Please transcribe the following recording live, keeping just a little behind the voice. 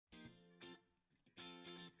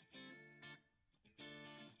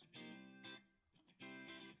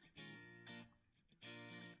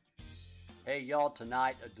Hey y'all,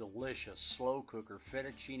 tonight a delicious slow cooker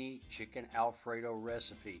fettuccine chicken Alfredo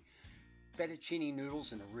recipe. Fettuccine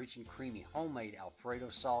noodles in a rich and creamy homemade Alfredo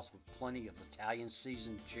sauce with plenty of Italian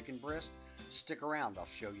seasoned chicken breast. Stick around, I'll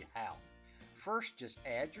show you how. First, just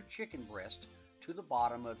add your chicken breast to the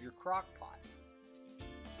bottom of your crock pot.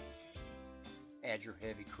 Add your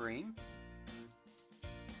heavy cream,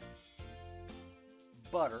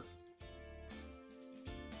 butter,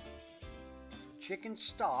 chicken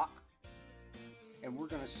stock, and we're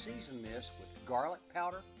going to season this with garlic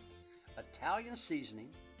powder, Italian seasoning,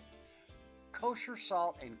 kosher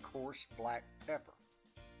salt, and coarse black pepper.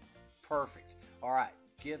 Perfect. All right,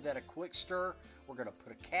 give that a quick stir. We're going to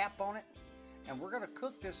put a cap on it, and we're going to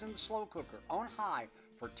cook this in the slow cooker on high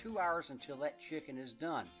for 2 hours until that chicken is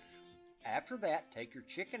done. After that, take your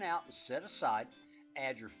chicken out and set aside.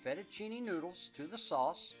 Add your fettuccine noodles to the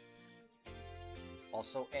sauce.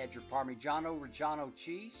 Also add your parmigiano reggiano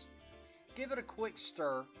cheese. Give it a quick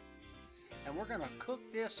stir, and we're going to cook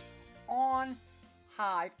this on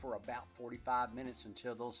high for about 45 minutes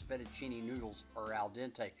until those fettuccine noodles are al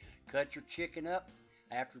dente. Cut your chicken up.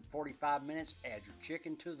 After 45 minutes, add your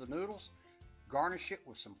chicken to the noodles, garnish it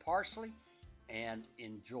with some parsley, and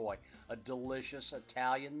enjoy a delicious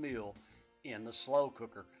Italian meal in the slow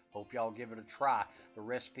cooker. Hope y'all give it a try. The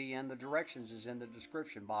recipe and the directions is in the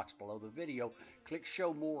description box below the video. Click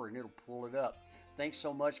show more and it'll pull it up. Thanks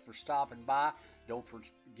so much for stopping by. Don't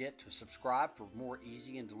forget to subscribe for more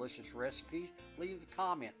easy and delicious recipes. Leave a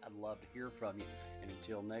comment. I'd love to hear from you. And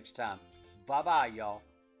until next time, bye-bye, y'all.